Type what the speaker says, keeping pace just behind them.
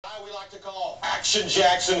guy we like to call Action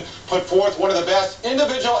Jackson put forth one of the best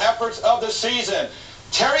individual efforts of the season.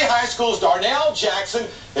 Terry High School's Darnell Jackson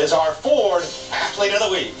is our Ford Athlete of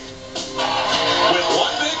the Week. With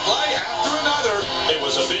one big play after another, it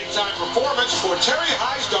was a big-time performance for Terry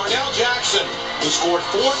High's Darnell Jackson, who scored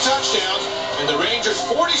 4 touchdowns in the Rangers'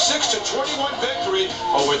 46-21 victory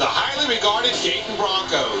over the highly regarded Dayton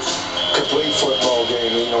Broncos. Complete football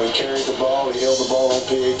game. You know, he carried the ball, he held the ball on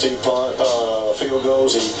PAT punt, field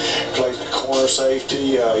goals, he played corner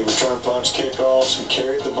safety, he returned punts, kickoffs, he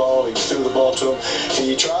carried the ball, he threw the ball to him.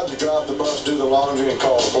 He tried to drive the bus, do the laundry, and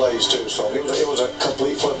call the plays too. So it was a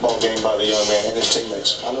complete football game by the young man and his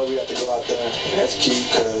teammates. I know we have to go out there and execute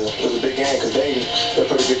because it was a big game because they're a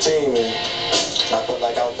pretty good team, and I felt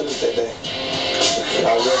like I was finished that day.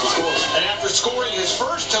 I was ready to score. And after scoring his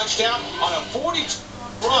first touchdown on a 40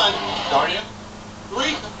 run, Darnell,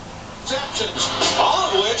 3 receptions, all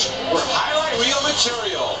of which were highlight reel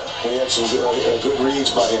material. He had some good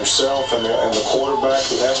reads by himself and the quarterback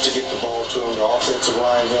who has to get the ball to him. The offensive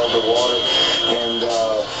line held the water, and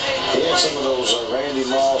he had some of those Randy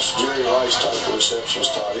Moss, Jerry Rice type of receptions,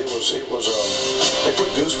 Todd. It was they put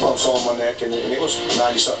goosebumps on my neck, and it was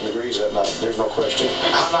 90-something degrees that night. There's no question.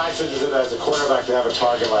 How nice is it as a quarterback to have a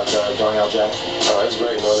target like Darnell Jackson? Oh, it's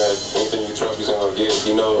great knowing that anything you throw, he's going to get.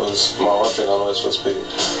 He knows my arm strength, I know his foot speed.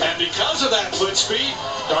 And because of that foot speed,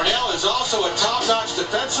 Darnell is also a top-notch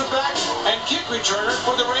defensive back and kick returner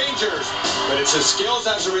for the Rangers. But it's his skills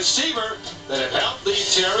as a receiver that have helped lead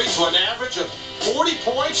Terry to an average of 40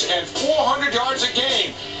 points and 400 yards a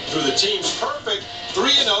game through the team's perfect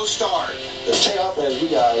 3-0 start. The Terry offense, we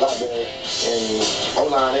got a lot better. And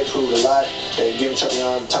O-line, they proved a lot. They giving Chuck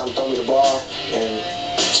Young time to throw me the ball and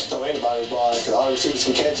throw anybody the ball because all the receivers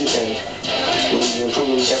can catch it, and we're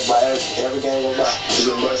improving every game goes by. We're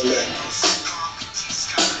getting better and better.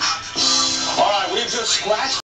 All right, we've just scratched